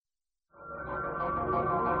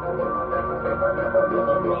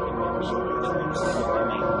musical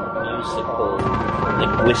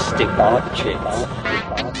linguistic objects.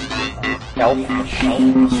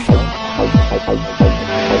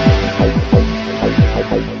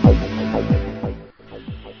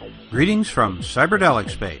 Greetings from Cyberdelic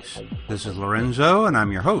Space. This is Lorenzo, and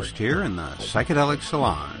I'm your host here in the Psychedelic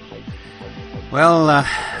Salon. Well,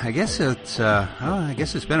 I guess it's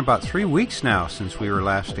been about 3 weeks now since we were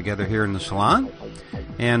last together here in the salon,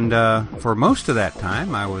 and for most of that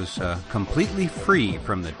time I was completely free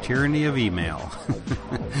from the tyranny of email.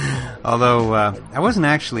 Although I wasn't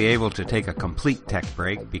actually able to take a complete tech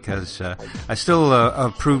break because I still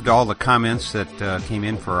approved all the comments that came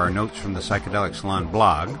in for our Notes from the Psychedelic Salon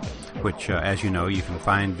blog, which, as you know, you can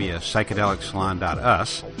find via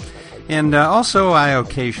psychedelicsalon.us. And also, I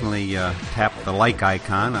occasionally tap the like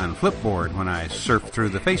icon on Flipboard when I surf through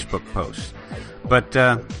the Facebook posts. But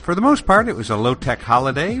for the most part, it was a low-tech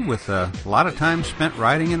holiday with a lot of time spent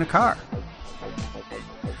riding in a car.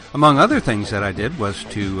 Among other things that I did was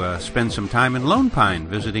to spend some time in Lone Pine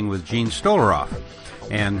visiting with Jean Stolaroff.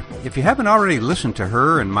 And if you haven't already listened to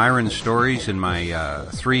her and Myron's stories in my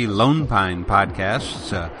 3 Lone Pine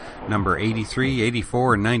podcasts, number 83,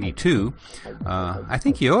 84, and 92, I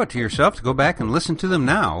think you owe it to yourself to go back and listen to them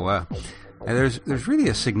now. There's really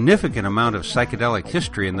a significant amount of psychedelic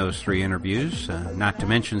history in those 3 interviews, not to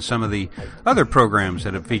mention some of the other programs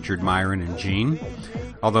that have featured Myron and Jean.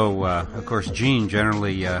 Although, of course, Jean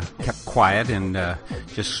generally kept quiet and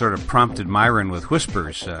just sort of prompted Myron with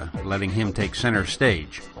whispers, letting him take center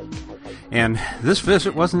stage. And this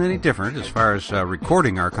visit wasn't any different as far as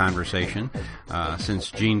recording our conversation, since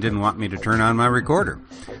Jean didn't want me to turn on my recorder.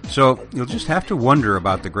 So you'll just have to wonder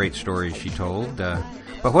about the great stories she told.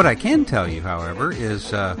 But what I can tell you, however,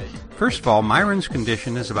 is, first of all, Myron's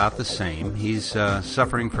condition is about the same. He's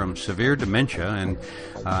suffering from severe dementia and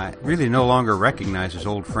really no longer recognizes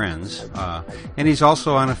old friends. And he's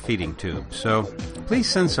also on a feeding tube. So please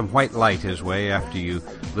send some white light his way after you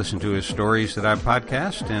listen to his stories that I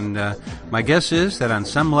podcast. And my guess is that on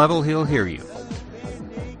some level he'll hear you.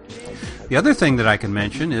 The other thing that I can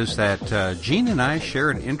mention is that Jean and I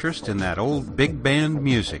share an interest in that old big band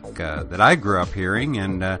music that I grew up hearing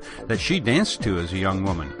and that she danced to as a young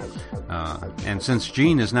woman. And since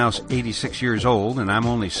Jean is now 86 years old and I'm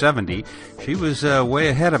only 70, she was way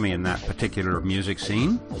ahead of me in that particular music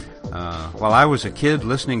scene. While I was a kid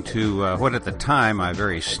listening to what at the time I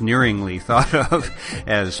very sneeringly thought of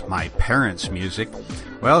as my parents' music,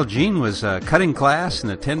 well, Jean was cutting class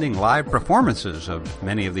and attending live performances of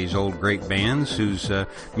many of these old great bands whose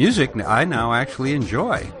music I now actually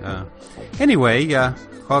enjoy. Anyway,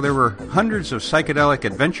 while there were hundreds of psychedelic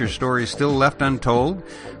adventure stories still left untold,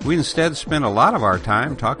 we instead spent a lot of our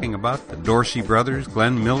time talking about the Dorsey Brothers,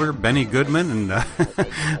 Glenn Miller, Benny Goodman, and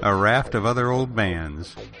a raft of other old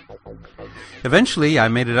bands. Eventually, I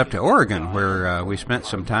made it up to Oregon, where we spent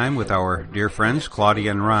some time with our dear friends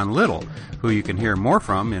Claudia and Ron Little, who you can hear more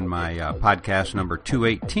from in my podcast number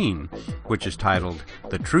 218, which is titled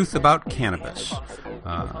The Truth About Cannabis.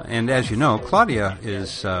 And as you know, Claudia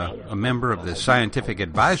is a member of the Scientific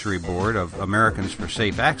Advisory Board of Americans for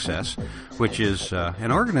Safe Access, which is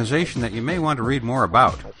an organization that you may want to read more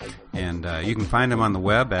about. And you can find them on the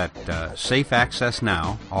web at Safe Access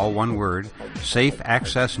Now, all one word,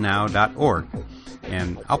 safeaccessnow.org.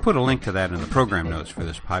 And I'll put a link to that in the program notes for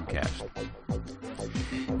this podcast.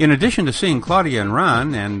 In addition to seeing Claudia and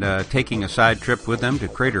Ron and taking a side trip with them to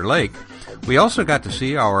Crater Lake, we also got to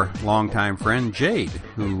see our longtime friend Jade,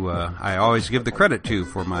 who I always give the credit to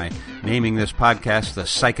for my naming this podcast the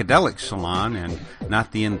Psychedelic Salon and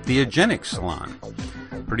not the Entheogenic Salon.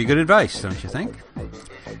 Pretty good advice, don't you think?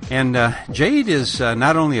 And Jade is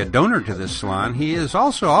not only a donor to this salon, he is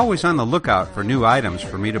also always on the lookout for new items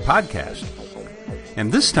for me to podcast. And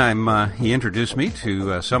this time he introduced me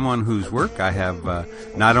to someone whose work I have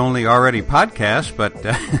not only already podcast, but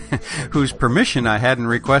whose permission I hadn't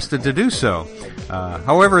requested to do so.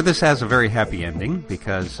 However, this has a very happy ending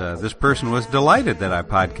because this person was delighted that I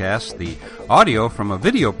podcast the audio from a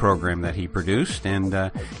video program that he produced,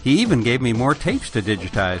 and he even gave me more tapes to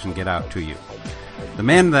digitize and get out to you. The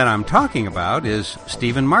man that I'm talking about is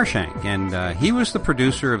Stephen Marshank, and he was the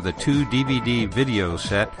producer of the 2 DVD video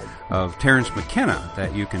set of Terence McKenna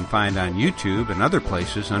that you can find on YouTube and other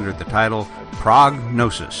places under the title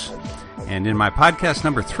Prognosis. And in my podcast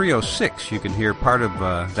number 306, you can hear part of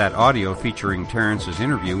that audio featuring Terence's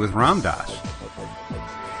interview with Ram Dass.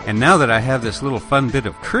 And now that I have this little fun bit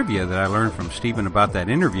of trivia that I learned from Stephen about that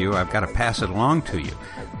interview, I've got to pass it along to you.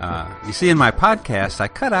 You see, in my podcast, I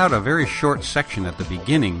cut out a very short section at the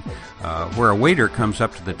beginning where a waiter comes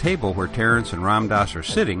up to the table where Terence and Ram Dass are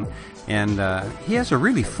sitting, and he has a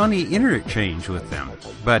really funny interchange with them.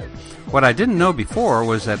 But what I didn't know before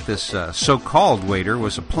was that this so-called waiter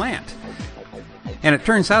was a plant. And it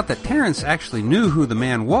turns out that Terence actually knew who the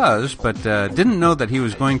man was, but didn't know that he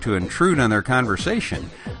was going to intrude on their conversation.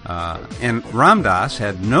 And Ram Dass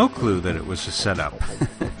had no clue that it was a setup.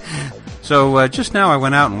 So just now I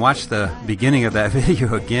went out and watched the beginning of that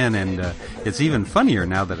video again, and it's even funnier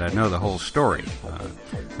now that I know the whole story.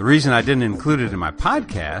 The reason I didn't include it in my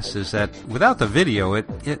podcast is that without the video,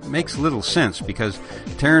 it makes little sense, because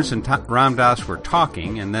Terence and Ram Dass were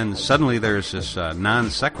talking, and then suddenly there's this non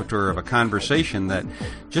sequitur of a conversation that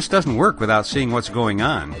just doesn't work without seeing what's going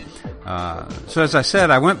on. So as I said,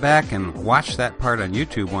 I went back and watched that part on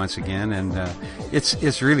YouTube once again, and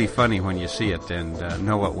it's really funny when you see it and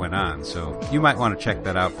know what went on. So you might want to check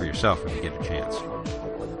that out for yourself when you get a chance.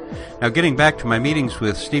 Now, getting back to my meetings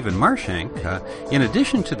with Stephen Marshank, in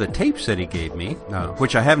addition to the tapes that he gave me,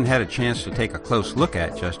 which I haven't had a chance to take a close look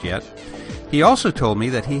at just yet, he also told me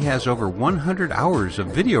that he has over 100 hours of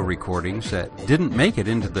video recordings that didn't make it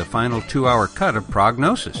into the final 2-hour cut of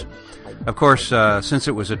Prognosis. Of course, since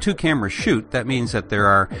it was a 2-camera shoot, that means that there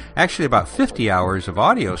are actually about 50 hours of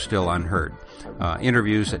audio still unheard,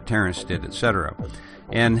 interviews that Terence did, etc.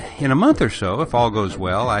 And in a month or so, if all goes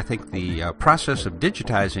well, I think the process of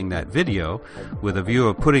digitizing that video with a view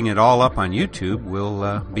of putting it all up on YouTube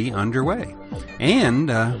will be underway. And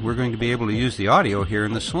we're going to be able to use the audio here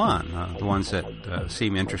in the salon, the ones that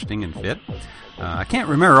seem interesting and fit. I can't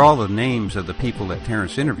remember all the names of the people that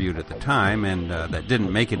Terence interviewed at the time and that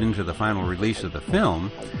didn't make it into the final release of the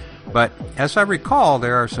film. But as I recall,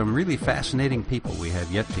 there are some really fascinating people we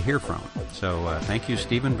have yet to hear from. So thank you,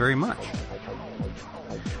 Stephen, very much.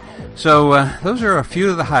 So those are a few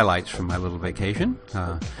of the highlights from my little vacation,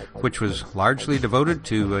 which was largely devoted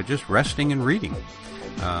to just resting and reading.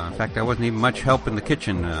 In fact, I wasn't even much help in the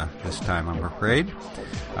kitchen this time, I'm afraid.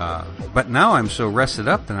 But now I'm so rested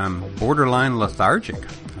up that I'm borderline lethargic.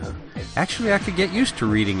 Actually, I could get used to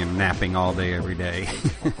reading and napping all day every day.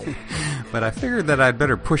 But I figured that I'd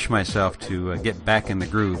better push myself to get back in the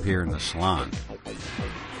groove here in the salon.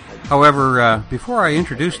 However, before I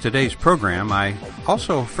introduce today's program, I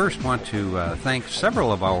also first want to thank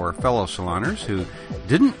several of our fellow saloners who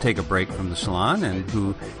didn't take a break from the salon and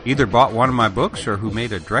who either bought one of my books or who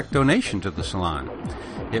made a direct donation to the salon.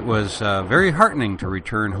 It was very heartening to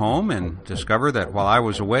return home and discover that while I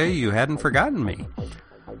was away, you hadn't forgotten me.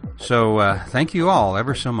 So thank you all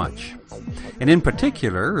ever so much. And in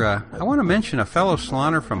particular, I want to mention a fellow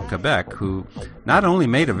saloner from Quebec who not only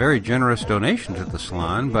made a very generous donation to the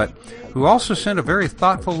salon, but who also sent a very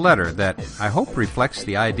thoughtful letter that I hope reflects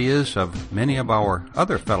the ideas of many of our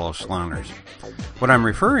other fellow saloners. What I'm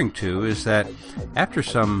referring to is that after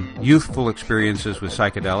some youthful experiences with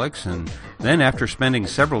psychedelics, and then after spending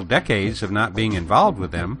several decades of not being involved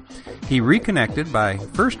with them, he reconnected by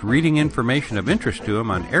first reading information of interest to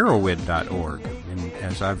him on Erowid.org. And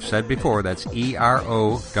as I've said before, that's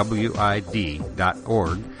EROWID.org.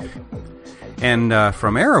 And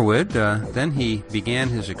from Erowid, then he began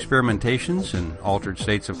his experimentations in altered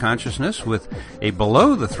states of consciousness with a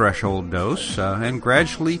below-the-threshold dose and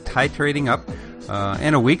gradually titrating up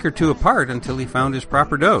and a week or two apart until he found his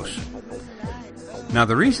proper dose. Now,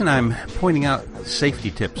 the reason I'm pointing out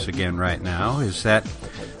safety tips again right now is that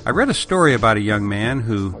I read a story about a young man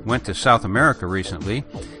who went to South America recently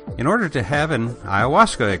in order to have an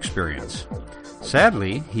ayahuasca experience.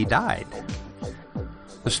 Sadly, he died.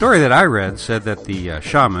 The story that I read said that the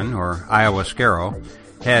shaman, or ayahuasquero,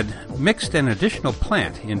 had mixed an additional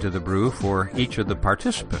plant into the brew for each of the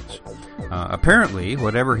participants. Apparently,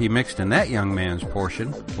 whatever he mixed in that young man's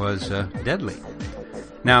portion was deadly.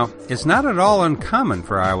 Now, it's not at all uncommon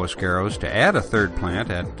for ayahuasqueros to add a third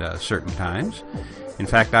plant at certain times. In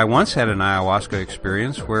fact, I once had an ayahuasca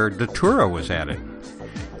experience where datura was added.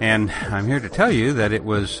 And I'm here to tell you that it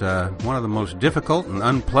was one of the most difficult and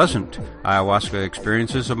unpleasant ayahuasca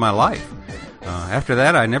experiences of my life. After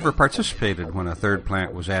that, I never participated when a third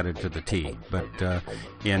plant was added to the tea. But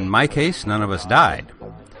in my case, none of us died.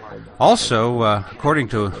 Also, according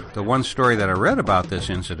to the one story that I read about this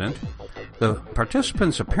incident, the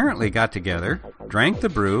participants apparently got together, drank the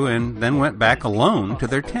brew, and then went back alone to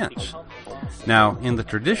their tents. Now, in the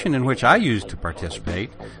tradition in which I used to participate,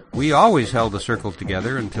 we always held the circle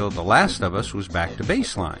together until the last of us was back to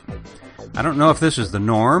baseline. I don't know if this is the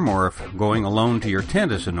norm or if going alone to your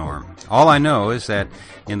tent is the norm. All I know is that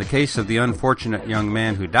in the case of the unfortunate young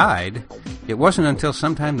man who died, it wasn't until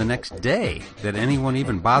sometime the next day that anyone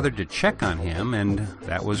even bothered to check on him, and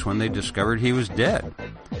that was when they discovered he was dead.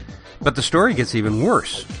 But the story gets even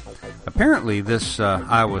worse. Apparently, this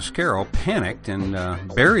Iowa Scarrow panicked and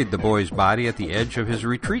buried the boy's body at the edge of his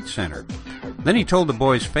retreat center. Then he told the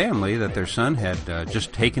boy's family that their son had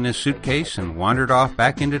just taken his suitcase and wandered off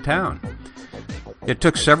back into town. It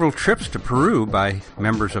took several trips to Peru by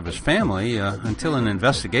members of his family until an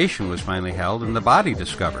investigation was finally held and the body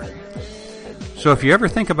discovered. So if you ever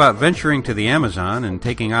think about venturing to the Amazon and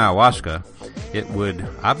taking ayahuasca, it would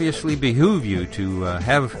obviously behoove you to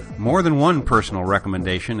have more than one personal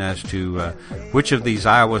recommendation as to which of these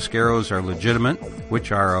Iowa Scarrows are legitimate,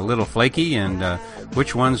 which are a little flaky, and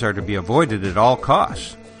which ones are to be avoided at all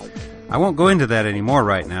costs. I won't go into that anymore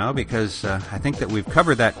right now because I think that we've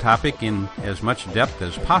covered that topic in as much depth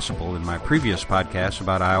as possible in my previous podcasts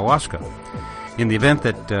about ayahuasca. In the event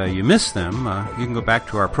that you missed them, you can go back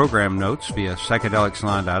to our program notes via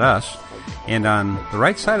psychedelicsalon.us, and on the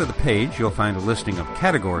right side of the page you'll find a listing of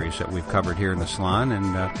categories that we've covered here in the salon,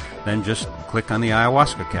 and then just click on the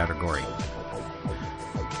ayahuasca category.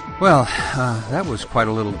 Well, that was quite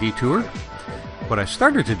a little detour. What I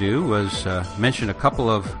started to do was mention a couple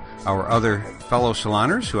of our other fellow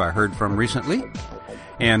saloners who I heard from recently.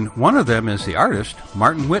 And one of them is the artist,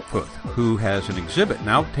 Martin Whitfuth, who has an exhibit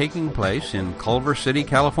now taking place in Culver City,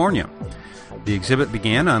 California. The exhibit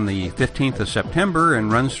began on the 15th of September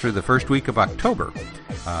and runs through the first week of October.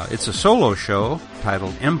 It's a solo show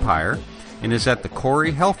titled Empire and is at the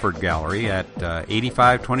Corey Helford Gallery at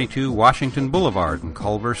 8522 Washington Boulevard in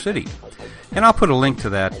Culver City. And I'll put a link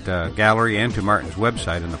to that gallery and to Martin's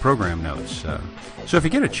website in the program notes. So if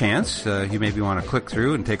you get a chance, you maybe want to click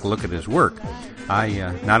through and take a look at his work.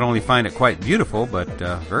 I not only find it quite beautiful, but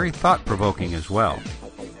very thought-provoking as well.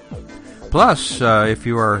 Plus, if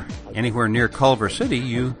you are anywhere near Culver City,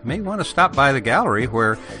 you may want to stop by the gallery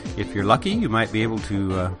where, if you're lucky, you might be able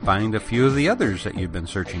to find a few of the others that you've been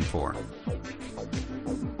searching for.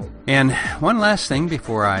 And one last thing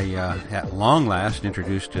before I, at long last,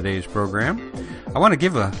 introduce today's program. I want to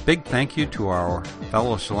give a big thank you to our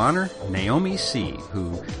fellow saloner, Naomi C.,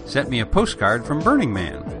 who sent me a postcard from Burning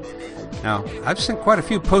Man. Now, I've sent quite a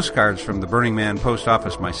few postcards from the Burning Man post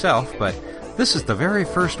office myself, but this is the very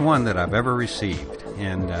first one that I've ever received.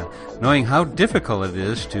 And knowing how difficult it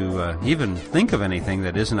is to even think of anything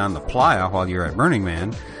that isn't on the playa while you're at Burning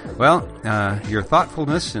Man, well, your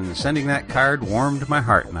thoughtfulness in sending that card warmed my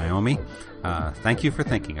heart, Naomi. Thank you for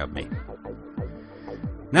thinking of me.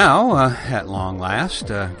 Now, at long last,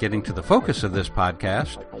 getting to the focus of this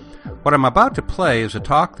podcast, what I'm about to play is a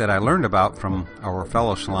talk that I learned about from our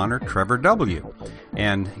fellow saloner, Trevor W.,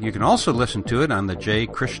 and you can also listen to it on the J.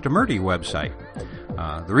 Krishnamurti website.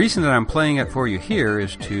 The reason that I'm playing it for you here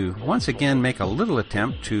is to once again make a little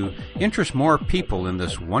attempt to interest more people in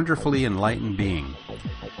this wonderfully enlightened being.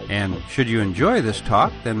 And should you enjoy this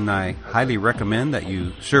talk, then I highly recommend that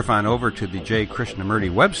you surf on over to the J.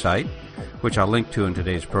 Krishnamurti website, which I'll link to in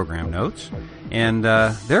today's program notes, and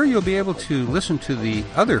there you'll be able to listen to the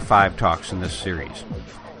other 5 talks in this series.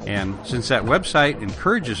 And since that website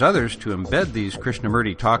encourages others to embed these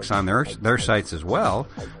Krishnamurti talks on their sites as well,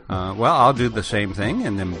 I'll do the same thing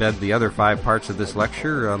and embed the other 5 parts of this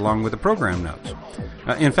lecture along with the program notes.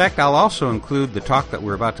 In fact, I'll also include the talk that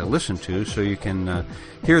we're about to listen to so you can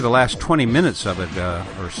hear the last 20 minutes of it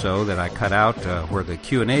or so that I cut out where the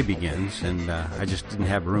Q&A begins, and I just didn't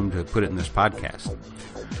have room to put it in this podcast.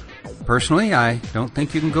 Personally, I don't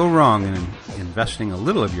think you can go wrong in investing a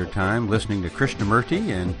little of your time listening to Krishnamurti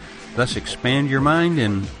and thus expand your mind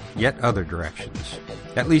in yet other directions.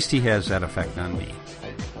 At least he has that effect on me.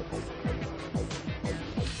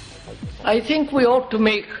 I think we ought to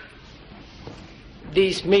make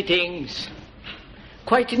these meetings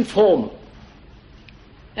quite informal.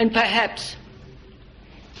 And perhaps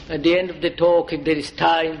at the end of the talk, if there is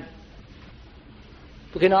time,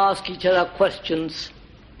 we can ask each other questions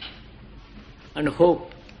and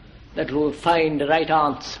hope that we will find the right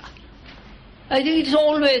answer. I think it's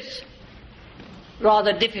always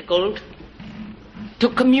rather difficult to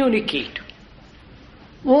communicate.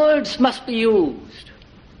 Words must be used,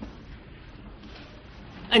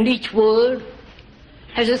 and each word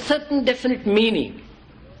has a certain definite meaning.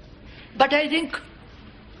 But I think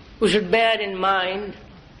we should bear in mind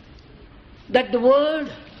that the word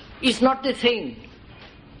is not the thing.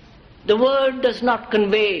 The word does not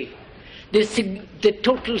convey the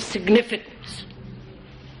total significance.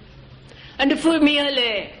 And if we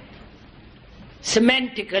merely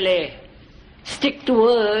semantically stick to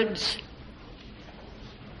words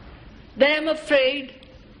then I'm afraid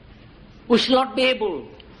we shall not be able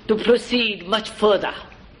to proceed much further.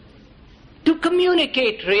 To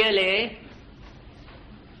communicate really,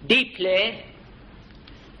 deeply,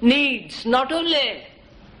 needs not only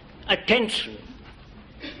attention,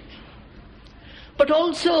 but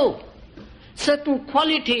also certain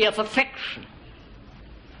quality of affection,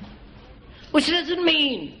 which doesn't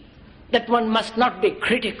mean that one must not be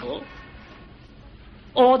critical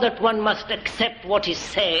or that one must accept what is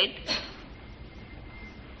said.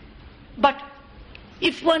 But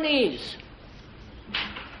if one is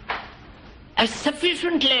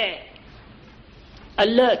sufficiently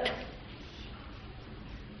alert,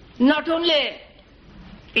 not only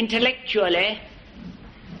intellectually,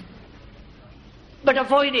 but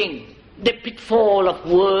avoiding the pitfall of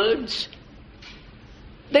words,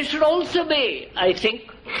 there should also be, I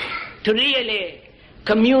think, to really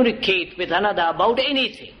communicate with another about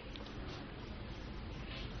anything,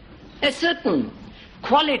 a certain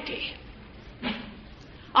quality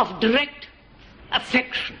of direct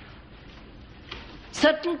affection,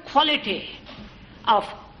 certain quality of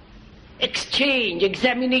exchange,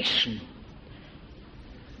 examination,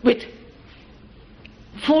 with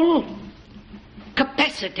full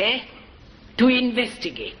capacity to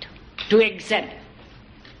investigate, to examine.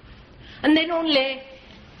 And then only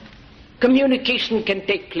communication can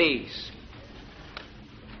take place.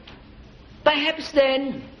 Perhaps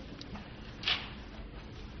then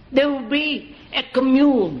there will be a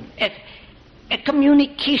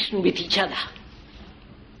communication with each other.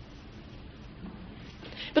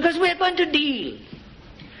 Because we are going to deal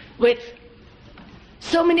with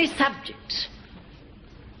so many subjects,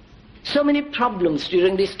 so many problems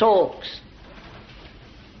during these talks.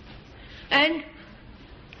 And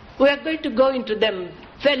we are going to go into them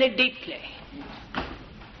fairly deeply.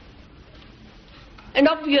 And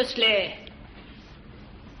obviously,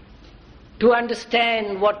 to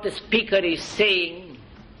understand what the speaker is saying,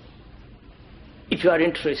 if you are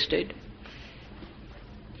interested,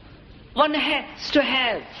 one has to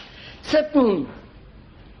have certain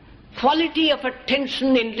quality of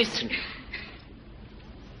attention in listening.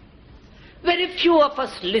 Very few of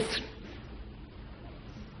us listen,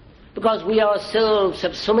 because we ourselves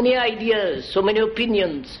have so many ideas, so many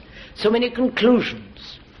opinions, so many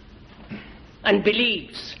conclusions and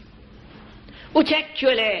beliefs, which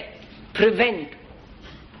actually prevent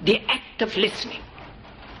the act of listening.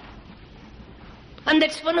 And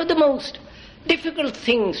that's one of the most difficult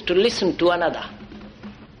things, to listen to another.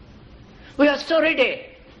 We are so ready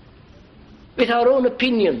with our own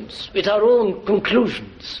opinions, with our own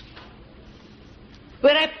conclusions.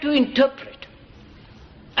 We're apt to interpret,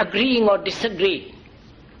 agreeing or disagreeing,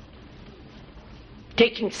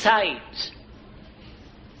 taking sides,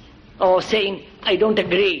 or saying, I don't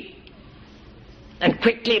agree, and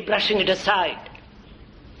quickly brushing it aside.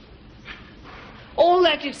 All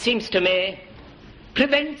that, it seems to me,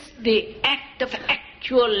 prevents the act of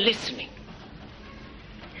actual listening.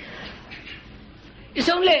 It's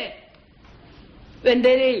only when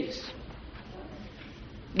there is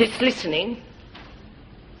this listening,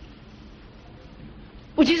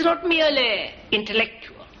 which is not merely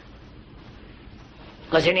intellectual,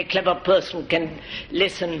 because any clever person can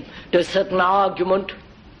listen to a certain argument,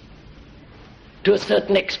 to a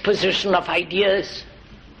certain exposition of ideas,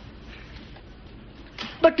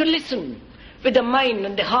 but to listen with the mind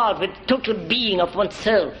and the heart, with total being of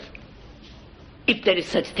oneself, if there is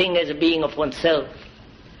such thing as a being of oneself,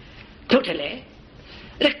 totally,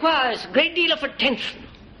 requires a great deal of attention.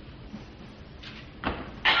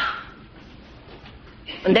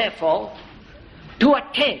 And therefore, to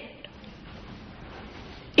attend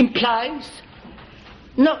implies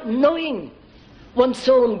not knowing one's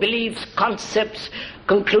own beliefs, concepts,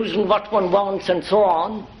 conclusion, what one wants, and so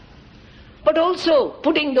on, but also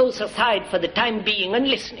putting those aside for the time being and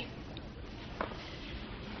listening.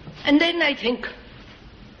 And then I think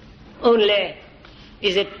only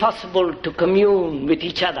is it possible to commune with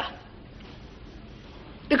each other.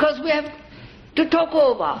 Because we have to talk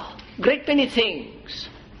over a great many things.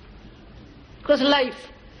 Because life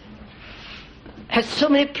has so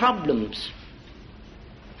many problems.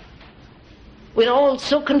 We're all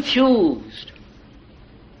so confused.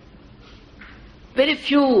 Very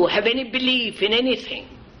few have any belief in anything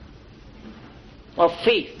or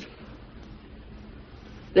faith.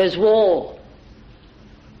 There's war.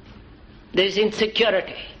 There's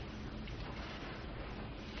insecurity.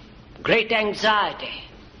 Great anxiety.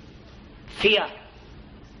 Fear.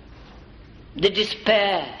 The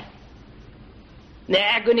despair. The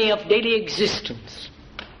agony of daily existence.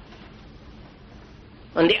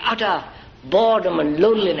 And the utter boredom and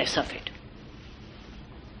loneliness of it.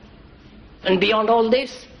 And beyond all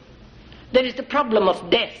this, there is the problem of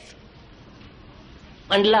death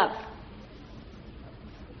and love.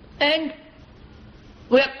 And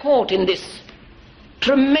we are caught in this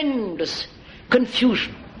tremendous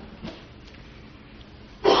confusion.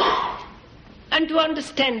 And to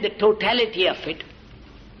understand the totality of it,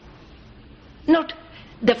 not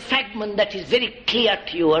the fragment that is very clear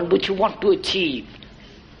to you and which you want to achieve,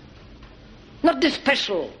 not the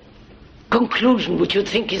special conclusion which you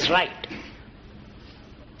think is right,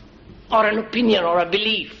 or an opinion or a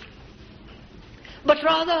belief, but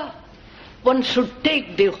rather one should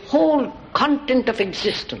take the whole content of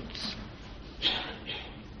existence,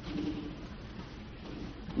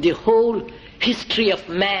 the whole history of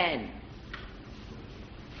man,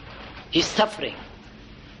 his suffering,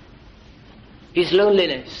 his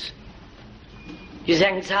loneliness, his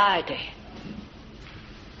anxiety,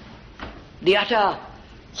 the utter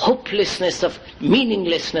hopelessness of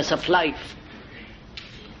meaninglessness of life.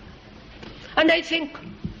 And I think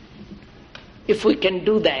if we can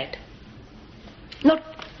do that, not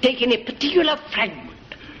take any particular fragment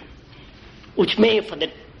which may for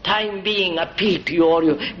the time being appeal to you or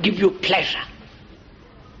give you pleasure,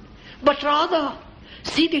 but rather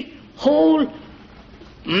see the whole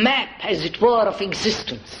map, as it were, of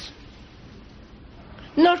existence,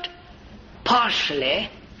 not partially,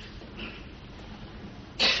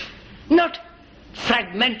 not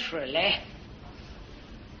fragmentarily,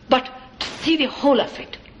 but to see the whole of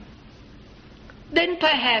it. Then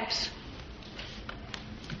perhaps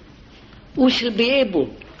we shall be able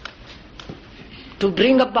to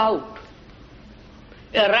bring about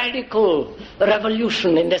a radical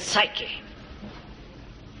revolution in the psyche.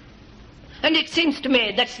 And it seems to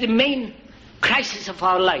me that's the main crisis of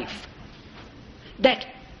our life, that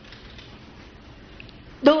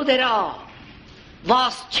though there are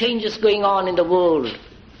vast changes going on in the world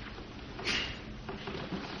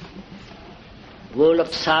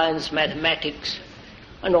of science, mathematics,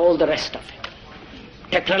 and all the rest of it,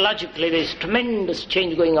 technologically there is tremendous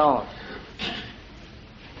change going on,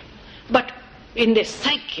 but in the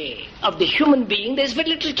psyche of the human being there is very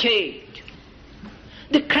little change.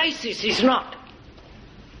 The crisis is not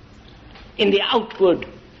in the outward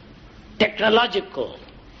technological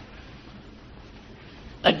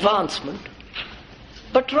advancement,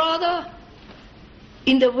 but rather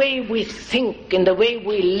in the way we think, in the way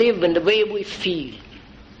we live, in the way we feel.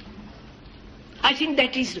 I think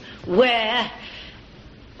that is where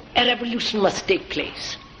a revolution must take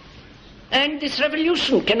place. And this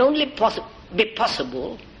revolution can only be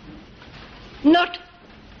possible not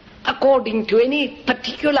according to any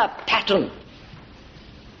particular pattern,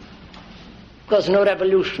 because no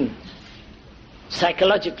revolution,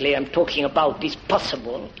 psychologically I'm talking about, is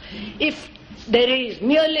possible if there is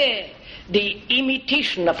merely the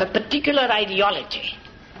imitation of a particular ideology.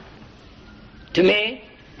 To me,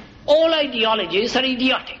 all ideologies are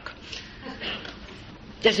idiotic.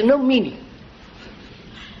 There's no meaning.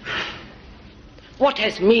 What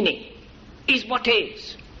has meaning is what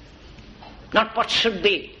is, not what should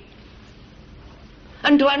be.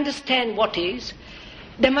 And to understand what is,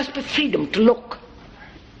 there must be freedom to look.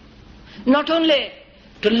 Not only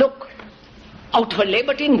to look outwardly,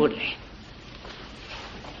 but inwardly.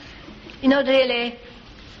 Really,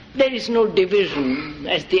 there is no division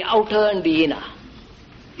as the outer and the inner.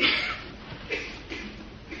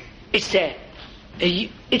 It's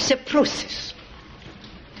a process,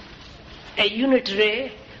 a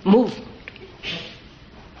unitary movement.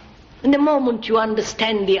 And the moment you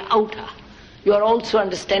understand the outer, you are also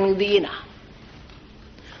understanding the inner.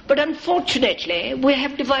 But unfortunately, we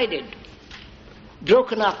have divided,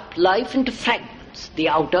 broken up life into fragments, the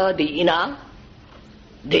outer, the inner,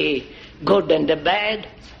 the good and the bad,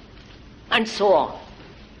 and so on.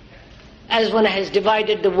 As one has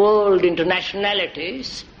divided the world into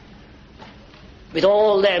nationalities, with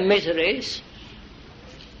all their miseries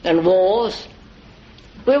and wars,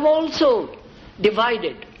 we've also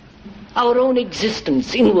divided our own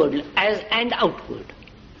existence inward and outward.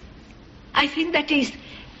 I think that is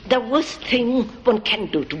the worst thing one can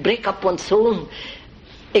do, to break up one's own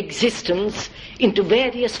existence into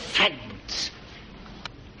various fragments.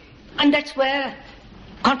 And that's where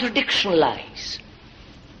contradiction lies.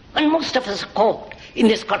 And most of us are caught in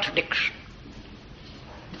this contradiction,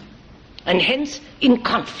 and hence in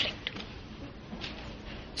conflict.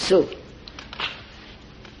 So,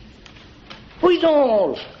 with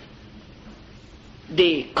all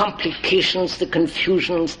the complications, the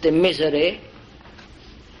confusions, the misery,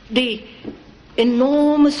 the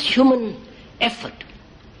enormous human effort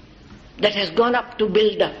that has gone up to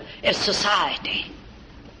build a society,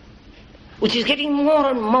 which is getting more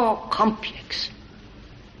and more complex.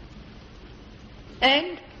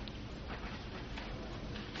 And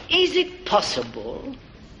is it possible,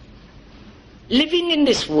 living in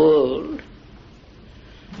this world,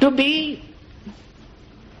 to be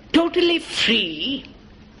totally free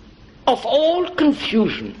of all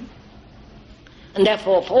confusion and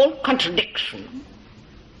therefore of all contradiction,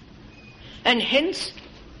 and hence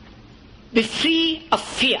be free of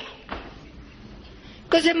fear?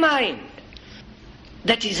 Because a mind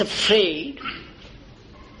that is afraid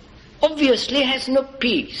obviously has no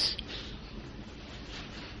peace.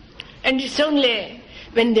 And it's only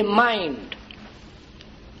when the mind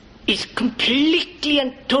is completely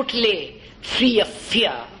and totally free of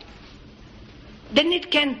fear, then it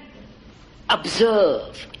can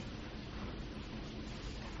observe,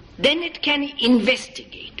 then it can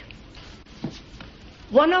investigate.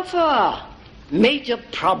 One of our major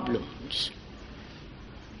problems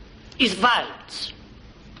is violence,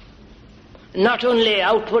 not only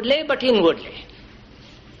outwardly but inwardly.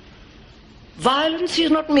 Violence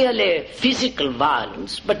is not merely physical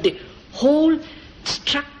violence, but the whole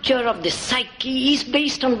structure of the psyche is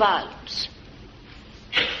based on violence.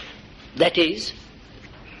 That is,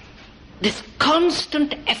 this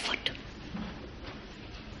constant effort,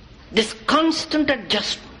 this constant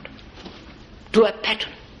adjustment to a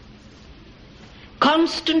pattern,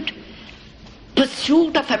 constant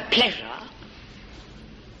pursuit of a pleasure,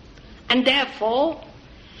 and therefore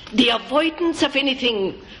the avoidance of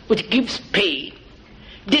anything which gives pain,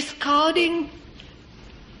 discarding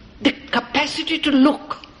the capacity to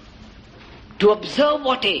look, to observe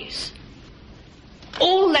what is.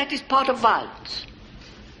 All that is part of violence.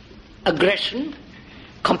 Aggression,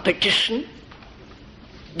 competition,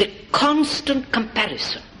 the constant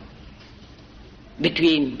comparison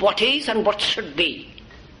between what is and what should be,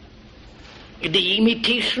 the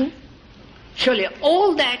imitation, surely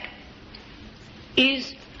all that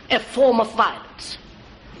is a form of violence.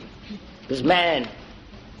 Because man,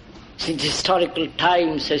 since historical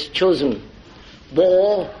times, has chosen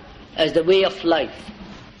war as the way of life.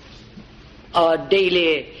 Our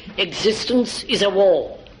daily existence is a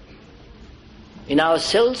war, in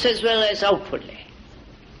ourselves as well as outwardly.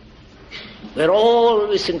 We're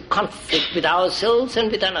always in conflict with ourselves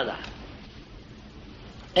and with another.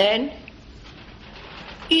 And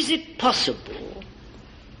is it possible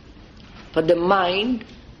for the mind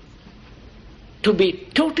to be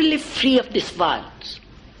totally free of this violence?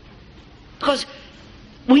 Because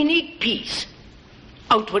we need peace,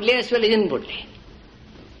 outwardly as well as inwardly.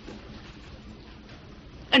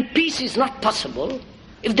 And peace is not possible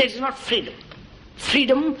if there is not freedom.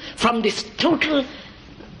 Freedom from this total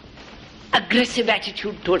aggressive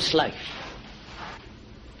attitude towards life.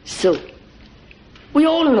 So, we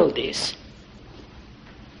all know this,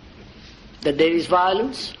 that there is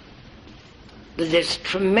violence, that there is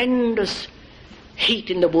tremendous hate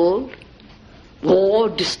in the world, war,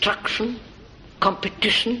 destruction,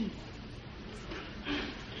 competition,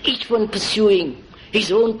 each one pursuing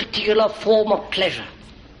his own particular form of pleasure.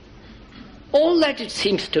 All that, it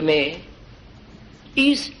seems to me,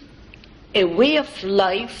 is a way of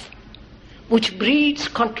life which breeds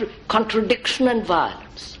contradiction and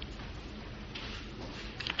violence.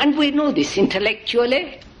 And we know this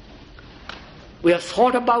intellectually. We have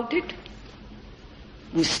thought about it.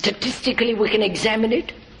 Statistically we can examine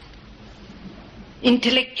it.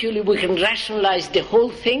 Intellectually we can rationalize the whole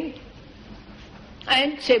thing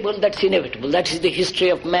and say, well, that's inevitable. That is the history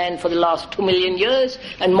of man for the last 2 million years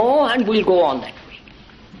and more, and we'll go on that way.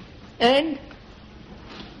 And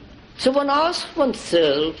so one asks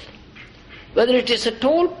oneself whether it is at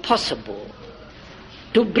all possible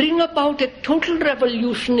to bring about a total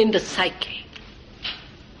revolution in the psyche,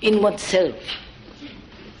 in oneself,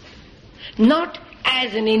 not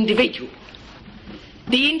as an individual.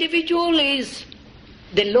 The individual is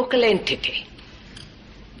the local entity,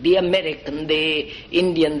 the American, the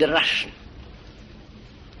Indian, the Russian.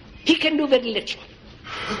 He can do very little.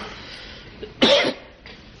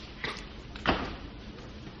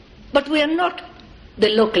 But we are not the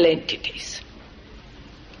local entities.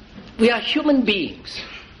 We are human beings.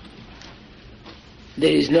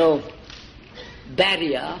 There is no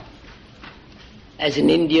barrier as an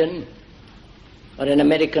Indian or an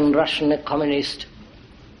American, Russian, a communist,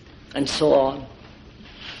 and so on.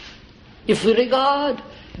 If we regard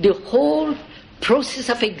the whole process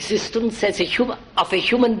of existence as a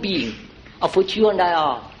human being, of which you and I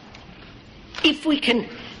are, if we can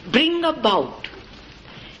bring about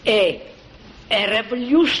a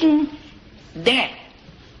revolution there,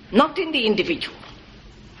 not in the individual,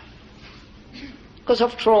 because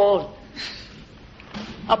after all,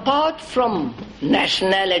 apart from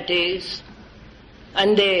nationalities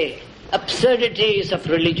and the absurdities of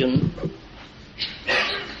religion,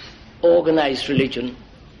 organized religion,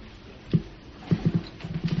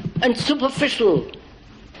 and superficial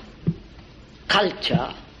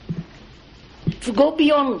culture, if you go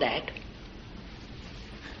beyond that,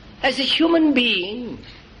 as a human being,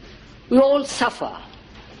 we all suffer.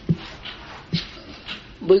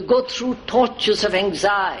 We go through tortures of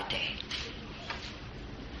anxiety.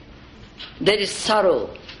 There is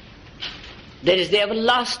sorrow. There is the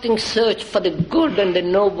everlasting search for the good and the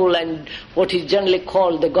noble and what is generally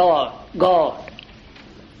called the God.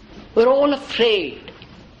 We're all afraid.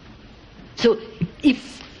 So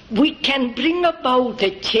if we can bring about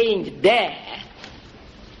a change there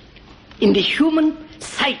in the human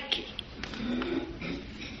psyche,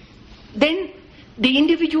 then the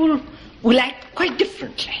individual will act quite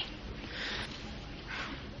differently.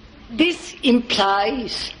 This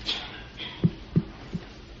implies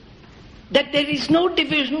that there is no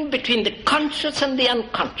division between the conscious and the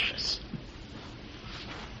unconscious.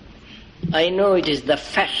 I know it is the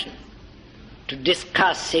fashion to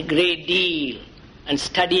discuss a great deal and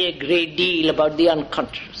study a great deal about the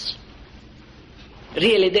unconscious.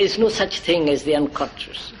 Really, there is no such thing as the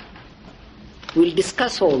unconscious. We'll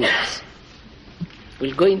discuss all this.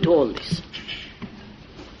 We'll go into all this.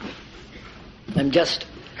 I'm just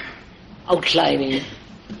outlining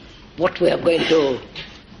what we are going to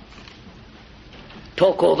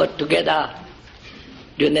talk over together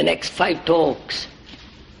during the next 5 talks.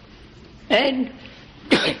 And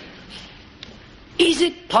is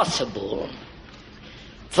it possible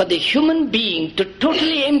for the human being to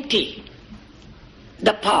totally empty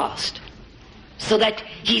the past so that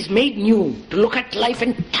he is made new, to look at life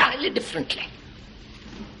entirely differently?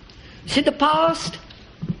 See, the past,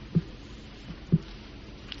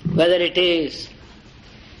 whether it is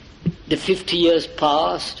the 50 years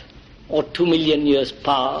past or 2 million years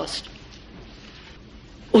past,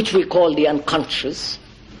 which we call the unconscious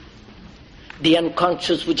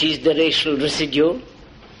which is the racial residue,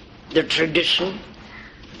 the tradition,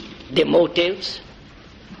 the motives,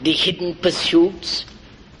 the hidden pursuits,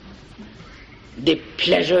 the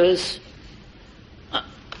pleasures,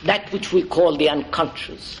 that which we call the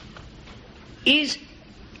unconscious, is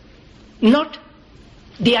not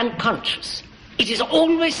the unconscious. It is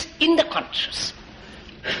always in the conscious.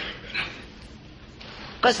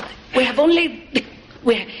 Because we have only,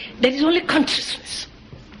 there is only consciousness.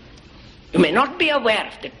 You may not be aware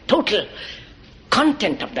of the total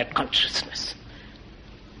content of that consciousness.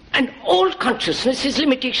 And all consciousness is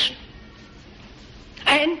limitation.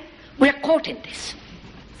 And we are caught in this.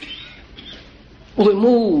 We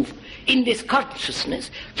move in this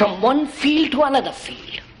consciousness from one field to another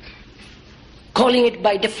field, calling it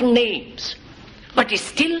by different names, but it's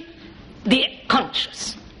still the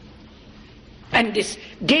conscious. And this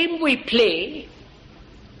game we play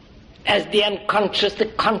as the unconscious, the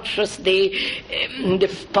conscious, the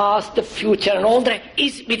past, the future, and all that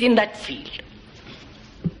is within that field.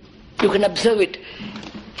 You can observe it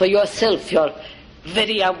for yourself. You're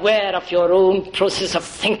very aware of your own process of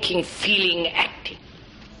thinking, feeling, acting.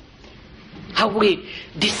 How we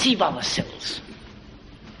deceive ourselves.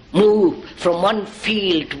 Move from one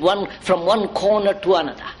field, from one corner to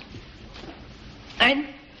another. And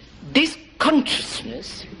this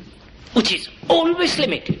consciousness, which is always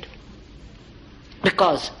limited,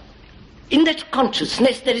 because in that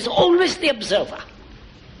consciousness there is always the observer.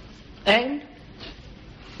 And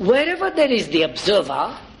wherever there is the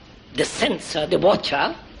observer, the censor, the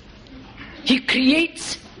watcher, he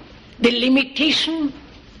creates the limitation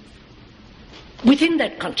within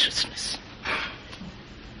that consciousness.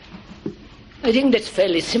 I think that's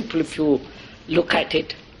fairly simple if you look at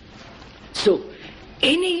it. So,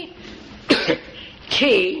 any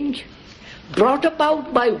change brought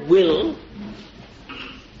about by will,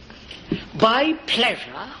 by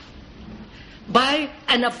pleasure, by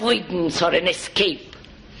an avoidance or an escape.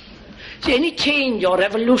 So any change or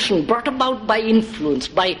revolution brought about by influence,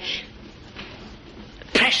 by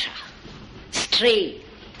pressure, strain,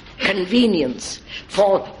 convenience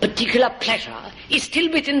for particular pleasure is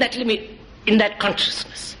still within that limit, in that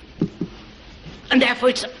consciousness. And therefore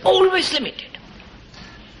it's always limited.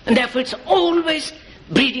 And therefore it's always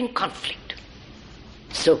breeding conflict.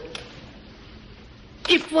 So,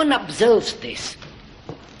 if one observes this,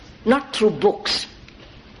 not through books,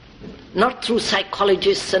 not through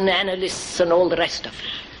psychologists and analysts and all the rest of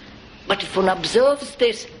it, but if one observes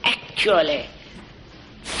this actually,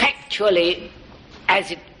 factually,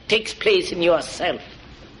 as it takes place in yourself,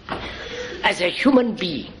 as a human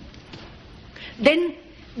being, then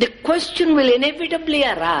the question will inevitably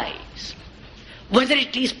arise whether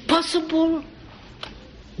it is possible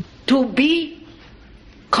to be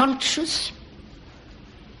conscious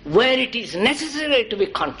where it is necessary to be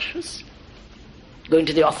conscious, going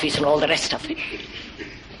to the office and all the rest of it,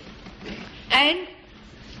 and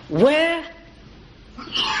where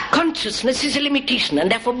consciousness is a limitation and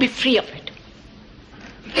therefore be free of it.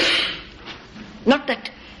 Not that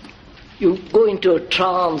you go into a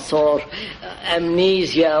trance or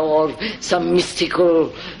amnesia or some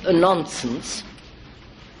mystical nonsense,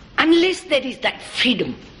 unless there is that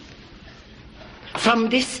freedom from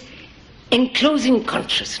this enclosing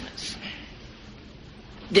consciousness,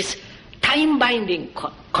 this time-binding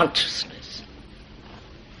consciousness,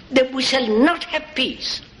 that we shall not have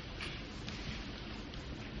peace.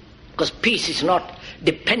 Because peace is not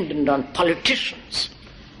dependent on politicians,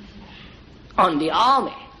 on the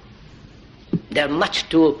army. They are much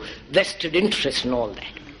too vested interest in all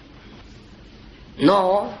that.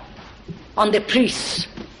 Nor on the priests,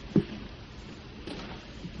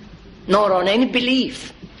 nor on any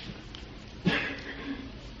belief.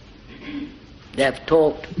 They have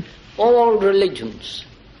taught all religions,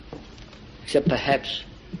 except perhaps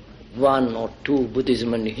one or two,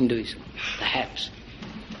 Buddhism and Hinduism, perhaps.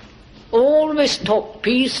 Always taught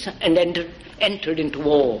peace and entered into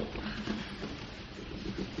war.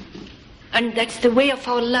 And that's the way of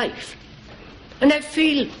our life. And I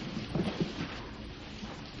feel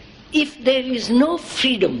if there is no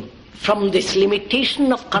freedom from this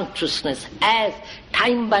limitation of consciousness as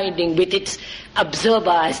time-binding with its observer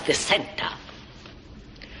as the center,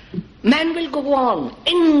 man will go on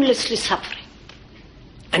endlessly suffering.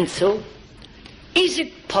 And so, is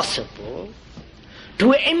it possible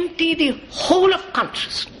to empty the whole of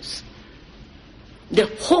consciousness, the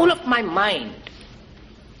whole of my mind,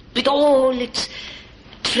 with all its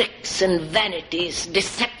tricks and vanities,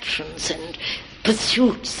 deceptions and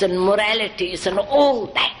pursuits and moralities and all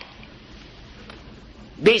that,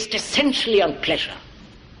 based essentially on pleasure?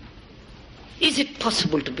 Is it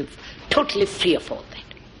possible to be totally free of all that?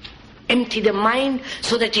 Empty the mind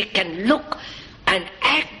so that it can look and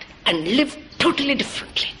act and live totally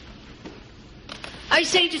differently. I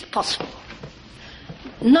say it is possible.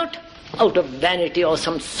 Not out of vanity or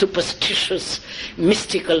some superstitious,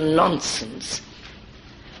 mystical nonsense,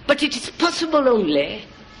 but it is possible only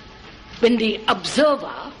when the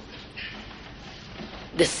observer,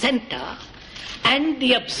 the center, and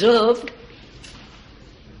the observed,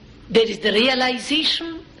 there is the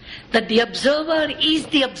realization that the observer is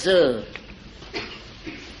the observed.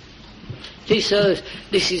 This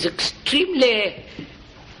is extremely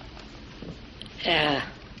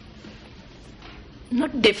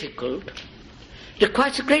not difficult. It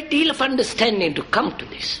requires a great deal of understanding to come to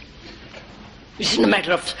this. It's not a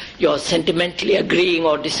matter of your sentimentally agreeing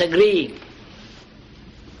or disagreeing.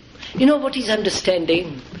 You know what is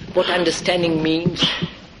understanding? What understanding means?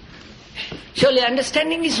 Surely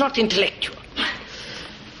understanding is not intellectual.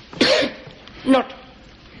 Not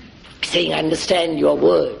saying I understand your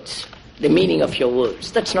words, the meaning of your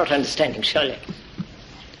words. That's not understanding, surely.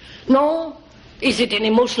 Nor is it an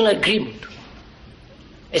emotional agreement,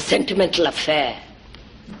 a sentimental affair.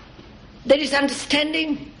 There is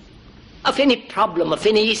understanding of any problem, of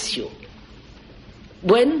any issue,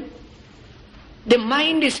 when the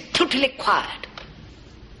mind is totally quiet,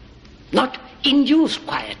 not induced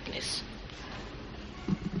quietness,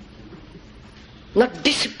 not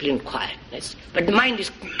disciplined quietness, but the mind is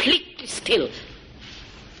completely still.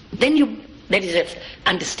 Then there is an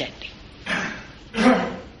understanding.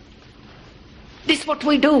 This is what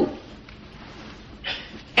we do.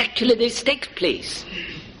 Actually, this takes place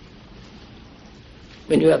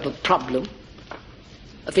when you have a problem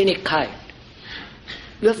of any kind.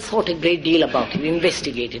 You have thought a great deal about it,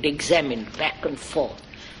 investigated, examined, back and forth,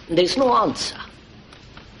 and there is no answer.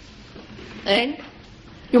 And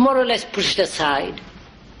you more or less push it aside,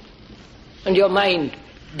 and your mind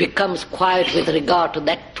becomes quiet with regard to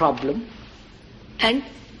that problem, and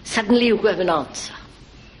suddenly you have an answer.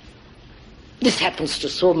 This happens to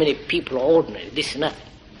so many people, ordinary, this is nothing.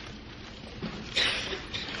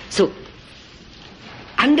 So,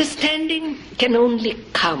 understanding can only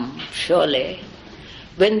come, surely,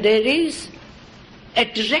 when there is a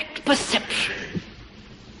direct perception,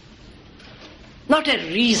 not a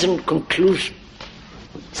reasoned conclusion.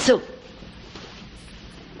 So,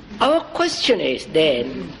 our question is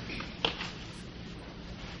then,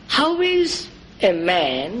 how is a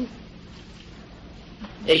man,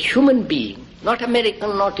 a human being, not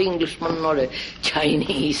American, not Englishman, not a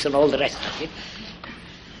Chinese and all the rest of it,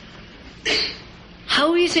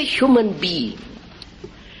 how is a human being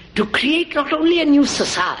to create not only a new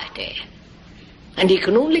society, and he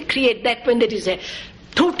can only create that when there is a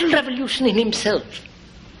total revolution in himself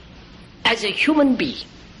as a human being.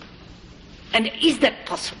 And is that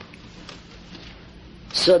possible?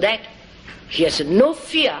 So that he has no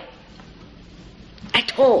fear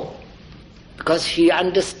at all, because he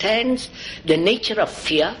understands the nature of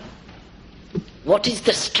fear, what is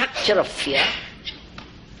the structure of fear,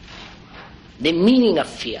 the meaning of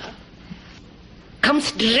fear,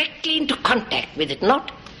 comes directly into contact with it,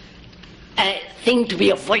 not a thing to be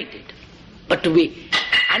avoided, but to be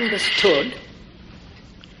understood.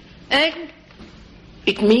 And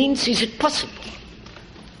it means, is it possible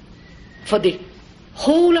for the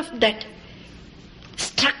whole of that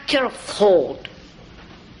structure of thought,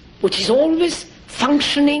 which is always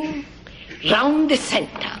functioning round the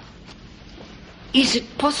center, is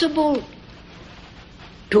it possible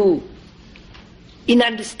to, in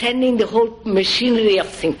understanding the whole machinery of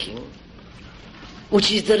thinking,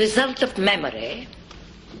 which is the result of memory,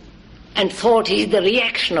 and thought is the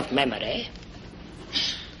reaction of memory,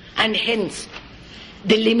 and hence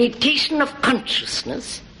the limitation of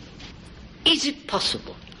consciousness, is it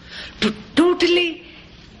possible to totally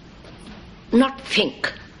not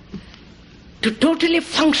think, to totally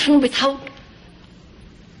function without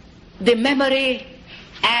the memory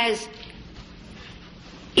as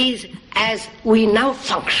we now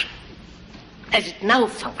function, as it now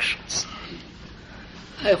functions?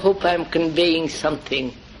 I hope I am conveying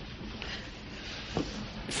something.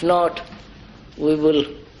 If not, we will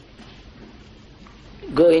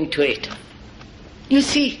go into it. You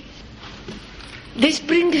see, this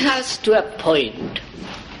brings us to a point.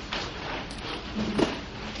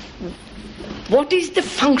 What is the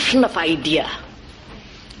function of idea?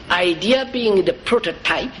 Idea being the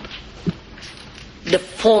prototype, the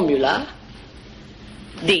formula,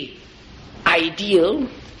 the ideal,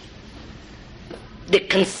 the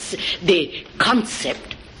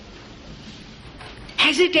concept.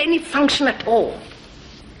 Has it any function at all?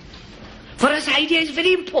 For us, idea is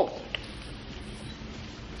very important.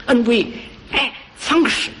 And we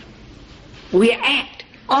function, we act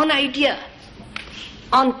on idea,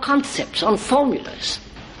 on concepts, on formulas.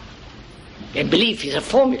 A belief is a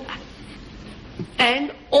formula.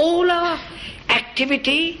 And all our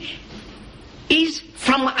activity is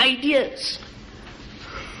from ideas,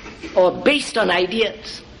 or based on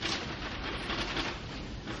ideas.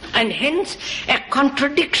 And hence a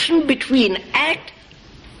contradiction between act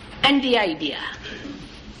and the idea.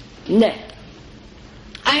 No.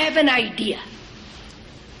 I have an idea.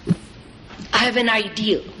 I have an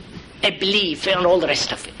ideal, a belief, and all the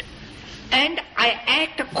rest of it. And I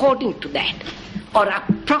act according to that, or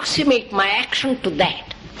approximate my action to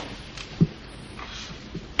that.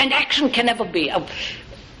 And action can never be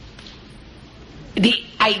the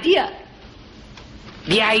idea.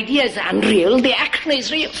 The idea is unreal, the action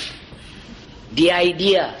is real. The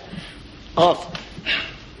idea of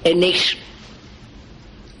a nation,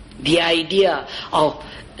 the idea of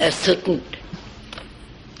a certain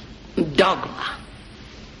dogma,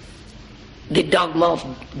 the dogma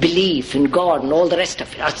of belief in God and all the rest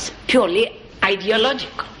of it, are purely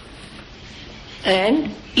ideological.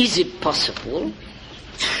 And is it possible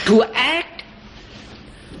to act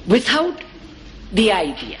without the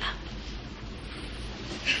idea?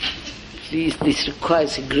 This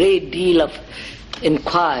requires a great deal of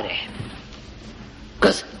inquiry.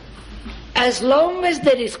 Because as long as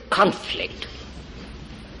there is conflict,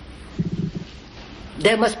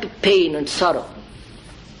 there must be pain and sorrow.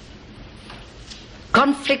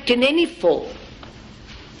 Conflict in any form.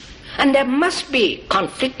 And there must be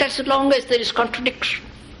conflict as long as there is contradiction.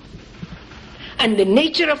 And the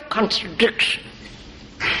nature of contradiction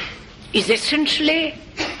is essentially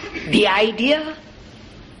the idea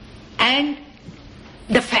and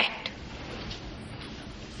the fact,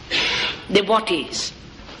 the what is.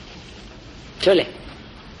 Truly,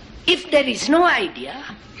 if there is no idea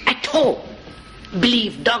at all,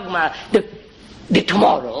 belief, dogma, the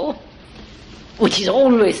tomorrow, which is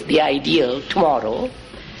always the ideal tomorrow,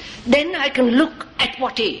 then I can look at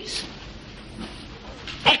what is,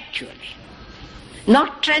 actually.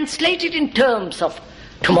 Not translated in terms of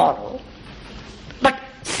tomorrow, but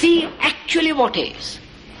see actually what is.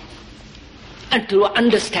 And to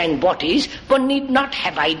understand what is, one need not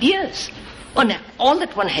have ideas. All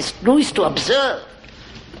that one has to do is to observe.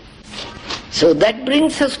 So that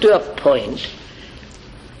brings us to a point,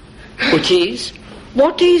 which is,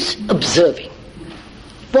 what is observing?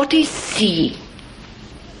 What is seeing?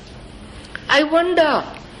 I wonder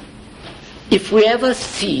if we ever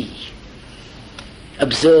see,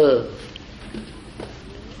 observe,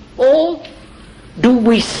 or do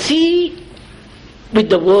we see with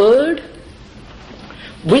the word,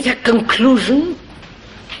 with a conclusion,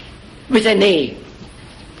 with a name.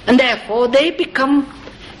 And therefore they become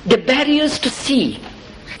the barriers to see.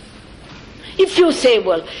 If you say,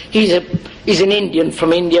 well, he's an Indian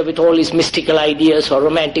from India with all his mystical ideas or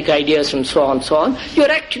romantic ideas and so on,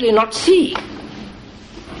 you're actually not seeing.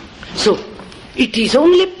 So, it is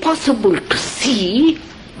only possible to see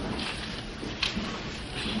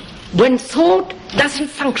when thought doesn't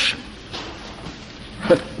function.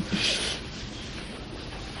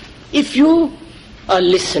 If you are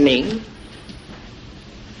listening,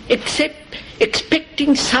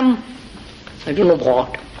 expecting some, I don't know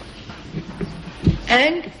what,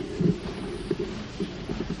 and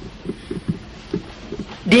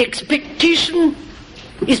the expectation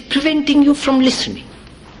is preventing you from listening,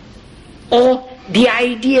 or the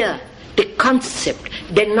idea, the concept,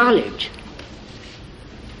 the knowledge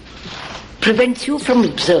prevents you from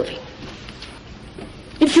observing.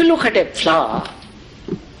 If you look at a flower,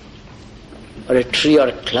 or a tree, or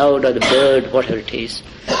a cloud, or the bird, whatever it is,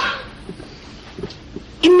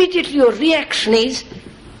 immediately your reaction is,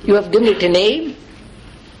 you have given it a name,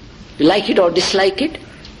 you like it or dislike it,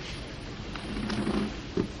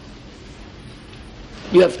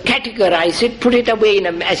 you have categorized it, put it away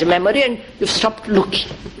as a memory, and you've stopped looking.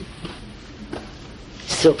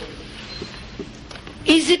 So,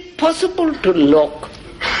 is it possible to look,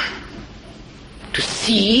 to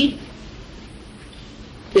see,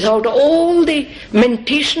 without all the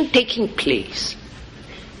mentation taking place?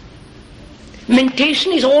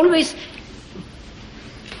 Mentation is always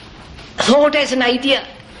thought as an idea,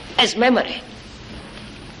 as memory.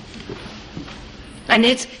 And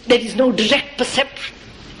there is no direct perception.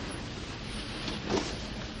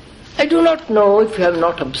 I do not know if you have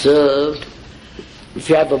not observed, if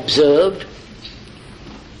you have observed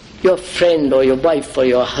your friend or your wife or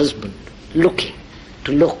your husband looking,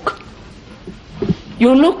 to look.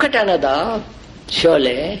 You look at another,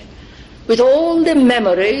 surely, with all the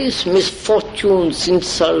memories, misfortunes,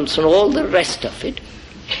 insults, and all the rest of it,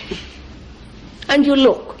 and you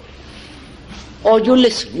look, or you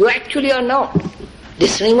listen. You actually are not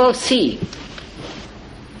listening or seeing.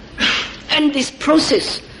 And this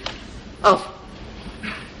process of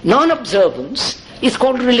non-observance is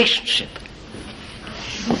called relationship.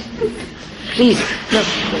 Please,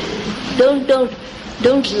 no,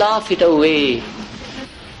 don't laugh it away.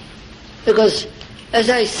 Because,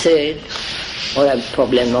 as I said, or I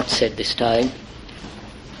probably have not said this time,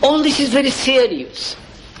 all this is very serious.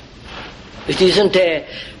 It isn't a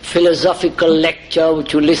philosophical lecture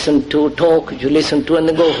which you listen to, talk which you listen to, and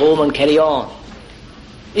then go home and carry on.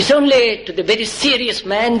 It's only to the very serious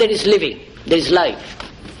man there is living, there is life.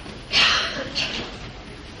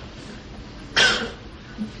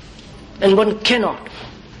 And one cannot,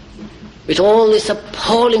 with all this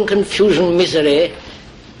appalling confusion, misery,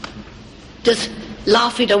 just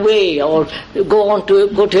laugh it away or go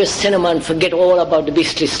to a cinema and forget all about the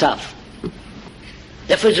beastly stuff.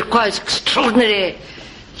 Therefore it requires extraordinary,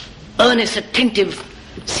 earnest, attentive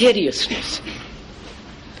seriousness.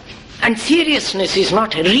 And seriousness is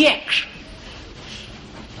not a reaction.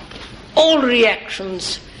 All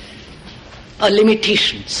reactions are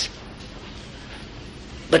limitations.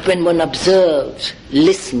 But when one observes,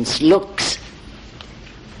 listens, looks,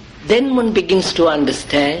 then one begins to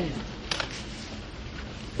understand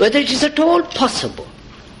whether it is at all possible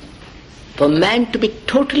for man to be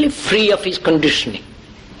totally free of his conditioning.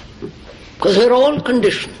 Because we're all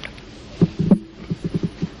conditioned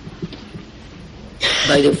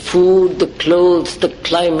by the food, the clothes, the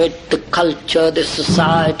climate, the culture, the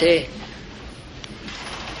society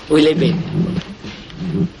we live in.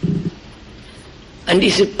 And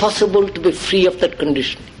is it possible to be free of that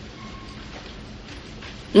conditioning?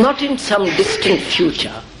 Not in some distant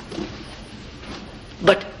future,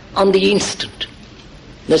 but on the instant.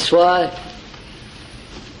 That's why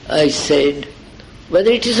I said,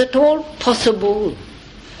 whether it is at all possible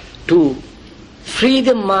to free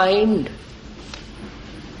the mind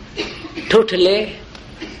totally,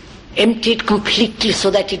 empty it completely so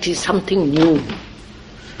that it is something new.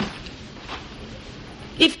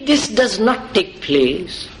 If this does not take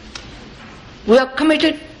place, we are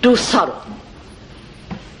committed to sorrow.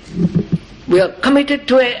 We are committed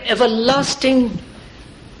to an everlasting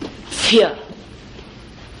fear.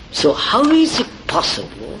 So how is it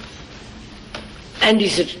possible, and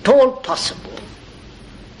is it at all possible,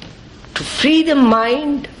 to free the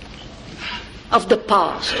mind of the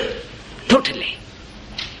past totally,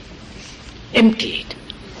 empty it?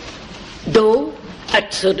 Though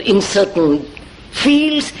in certain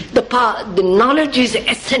fields the knowledge is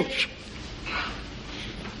essential,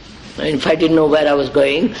 If I didn't know where I was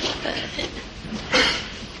going,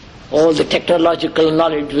 all the technological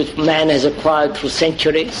knowledge which man has acquired through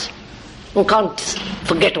centuries, one can't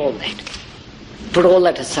forget all that. Put all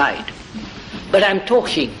that aside. But I'm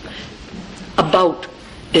talking about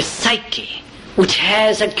the psyche which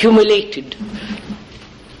has accumulated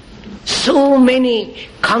so many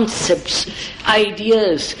concepts,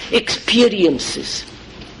 ideas, experiences,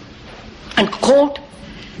 and caught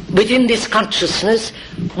within this consciousness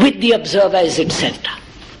with the observer as its center.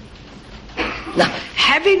 Now,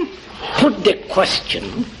 having put the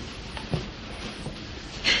question,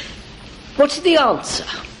 what's the answer?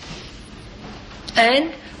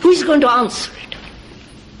 And who is going to answer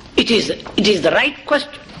it? It is the right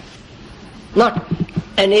question, not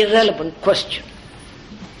an irrelevant question.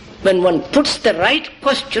 When one puts the right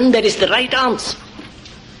question, there is the right answer.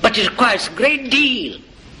 But it requires a great deal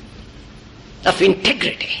of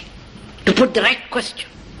integrity to put the right question.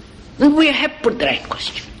 And we have put the right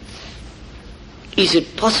question. Is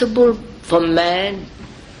it possible for man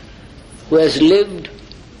who has lived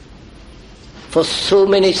for so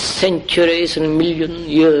many centuries and million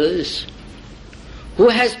years, who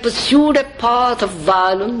has pursued a path of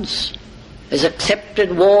violence, has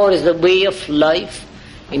accepted war as the way of life,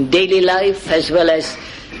 in daily life as well as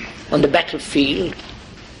on the battlefield,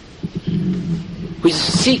 who is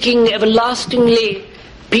seeking everlastingly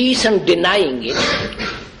peace and denying it,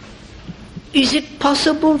 is it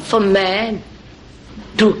possible for man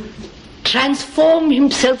to transform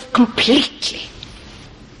himself completely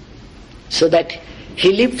so that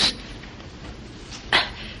he lives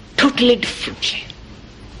totally differently?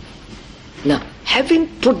 Now, having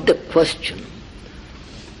put the question,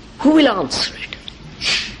 who will answer it?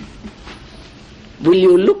 Will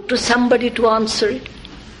you look to somebody to answer it?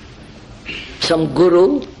 Some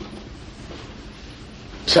guru?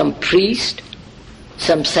 Some priest?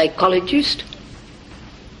 Some psychologist?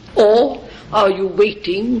 Or are you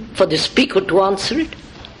waiting for the speaker to answer it?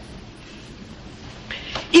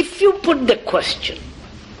 If you put the question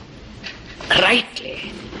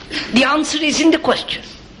rightly, the answer is in the question.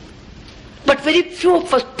 But very few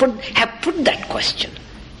of us have put that question.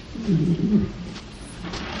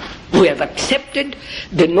 We have accepted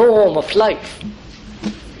the norm of life.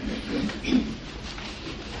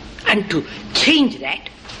 And to change that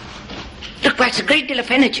requires a great deal of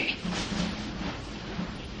energy.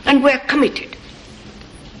 And we are committed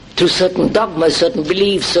to certain dogmas, certain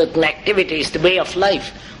beliefs, certain activities, the way of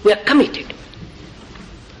life. We are committed.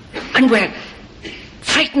 And we are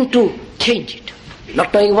frightened to change it,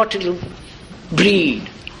 not knowing what it will breed.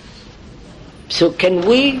 So can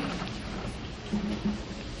we,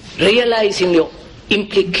 realizing the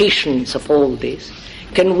implications of all this,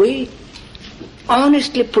 can we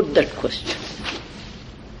honestly put that question?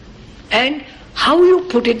 And how you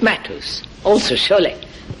put it matters also, surely.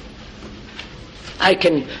 I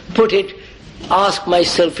can put it, ask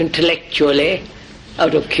myself intellectually,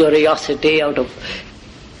 out of curiosity, out of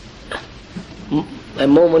a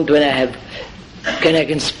moment when I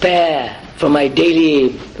can spare from my daily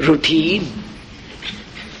routine.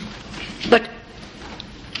 But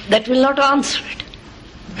that will not answer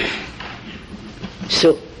it.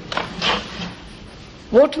 So,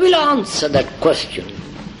 what will answer that question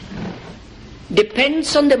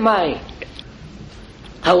depends on the mind,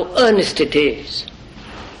 how earnest it is,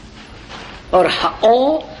 or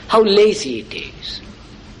how lazy it is,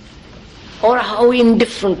 or how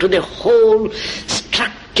indifferent to the whole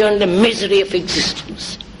structure and the misery of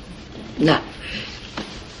existence. Now,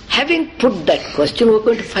 having put that question, we're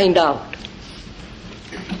going to find out.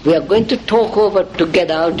 We are going to talk over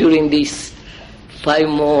together during these 5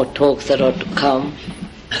 more talks that are to come,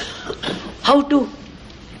 how to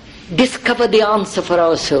discover the answer for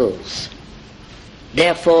ourselves.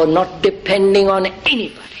 Therefore, not depending on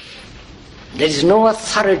anybody. There is no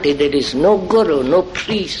authority, there is no guru, no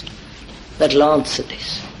priest that will answer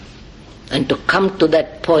this. And to come to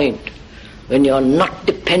that point when you are not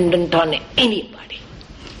dependent on anybody,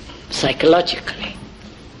 psychologically,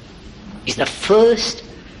 is the first,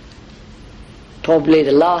 probably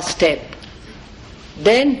the last step.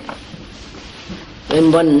 Then,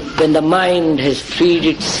 when the mind has freed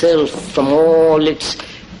itself from all its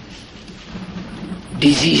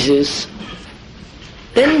diseases,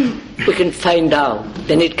 then we can find out.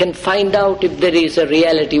 Then it can find out if there is a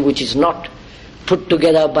reality which is not put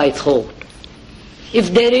together by thought.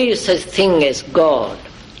 If there is such thing as God,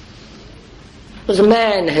 because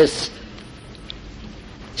man has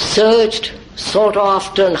searched, sought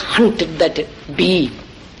after and hunted that being.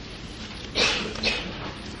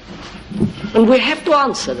 And we have to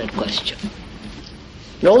answer that question.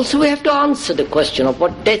 And also we have to answer the question of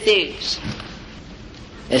what death is.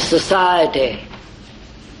 A society,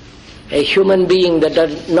 a human being that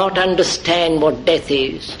does not understand what death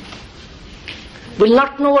is, will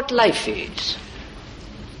not know what life is,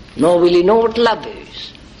 nor will he know what love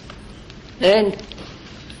is. And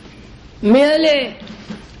merely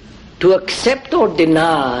to accept or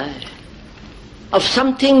deny of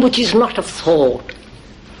something which is not of thought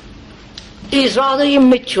is rather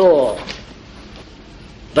immature.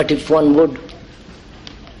 But if one would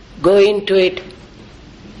go into it,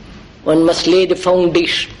 one must lay the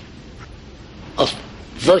foundation of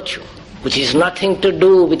virtue, which is nothing to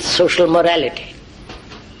do with social morality.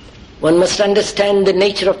 One must understand the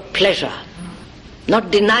nature of pleasure, not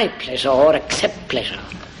deny pleasure or accept pleasure,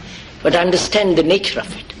 but understand the nature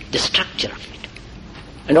of it, the structure of it.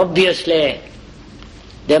 And obviously,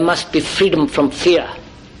 there must be freedom from fear,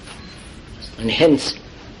 and hence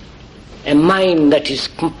a mind that is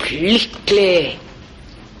completely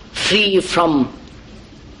free from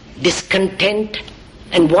discontent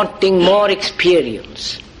and wanting more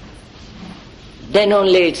experience. Then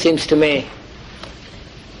only, it seems to me,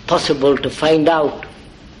 possible to find out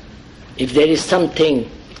if there is something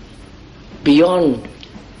beyond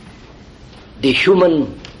the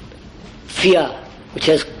human fear which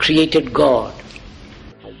has created God.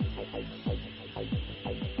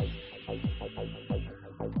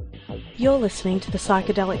 You're listening to the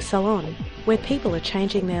Psychedelic Salon, where people are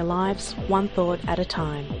changing their lives one thought at a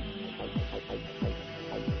time.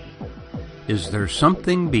 Is there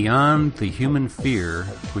something beyond the human fear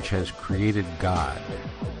which has created God?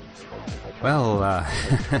 Well,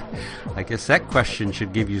 I guess that question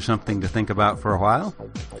should give you something to think about for a while.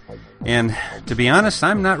 And to be honest,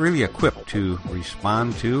 I'm not really equipped to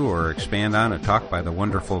respond to or expand on a talk by the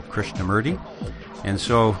wonderful Krishnamurti, and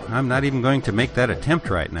so I'm not even going to make that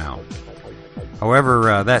attempt right now.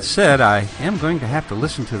 However, that said, I am going to have to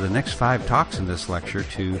listen to the next 5 talks in this lecture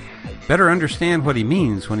to better understand what he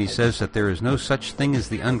means when he says that there is no such thing as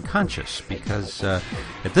the unconscious, because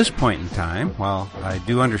at this point in time, while I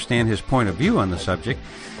do understand his point of view on the subject,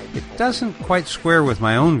 it doesn't quite square with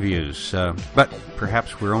my own views, but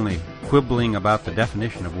perhaps we're only quibbling about the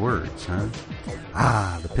definition of words, huh?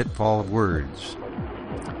 Ah, the pitfall of words.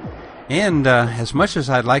 And as much as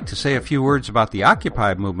I'd like to say a few words about the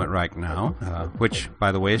Occupy movement right now, which,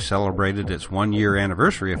 by the way, celebrated its 1-year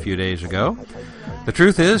anniversary a few days ago, the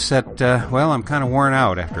truth is that, I'm kind of worn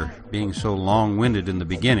out after being so long-winded in the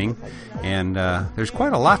beginning, and there's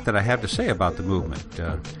quite a lot that I have to say about the movement,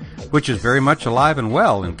 which is very much alive and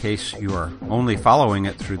well in case you are only following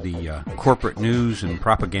it through the corporate news and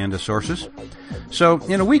propaganda sources. So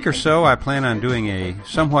in a week or so, I plan on doing a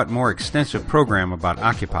somewhat more extensive program about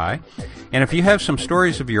Occupy, and if you have some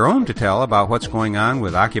stories of your own to tell about what's going on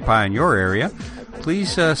with Occupy in your area,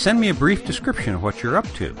 please send me a brief description of what you're up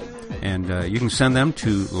to. And you can send them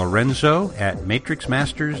to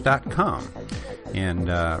Lorenzo@matrixmasters.com. And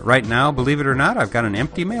right now, believe it or not, I've got an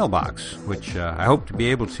empty mailbox, which I hope to be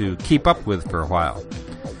able to keep up with for a while.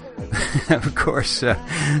 Of course, the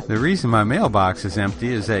reason my mailbox is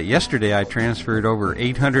empty is that yesterday I transferred over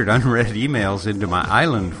 800 unread emails into my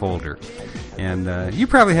island folder. And you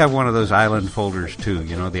probably have one of those island folders too,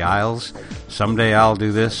 you know, the aisles. Someday I'll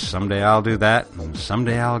do this, someday I'll do that, and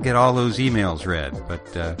someday I'll get all those emails read. But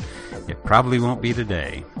it probably won't be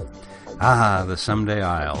today. Ah, the Someday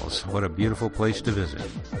Isles. What a beautiful place to visit.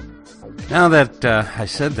 Now that I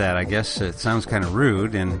said that, I guess it sounds kind of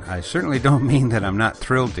rude, and I certainly don't mean that I'm not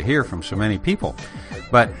thrilled to hear from so many people.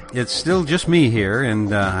 But it's still just me here,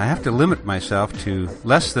 and I have to limit myself to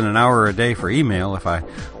less than an hour a day for email if I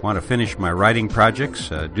want to finish my writing projects,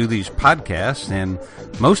 do these podcasts, and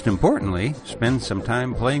most importantly, spend some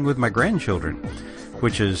time playing with my grandchildren,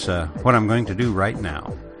 which is what I'm going to do right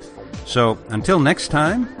now. So until next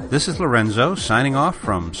time, this is Lorenzo signing off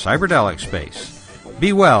from Cyberdelic Space.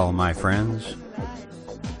 Be well, my friends.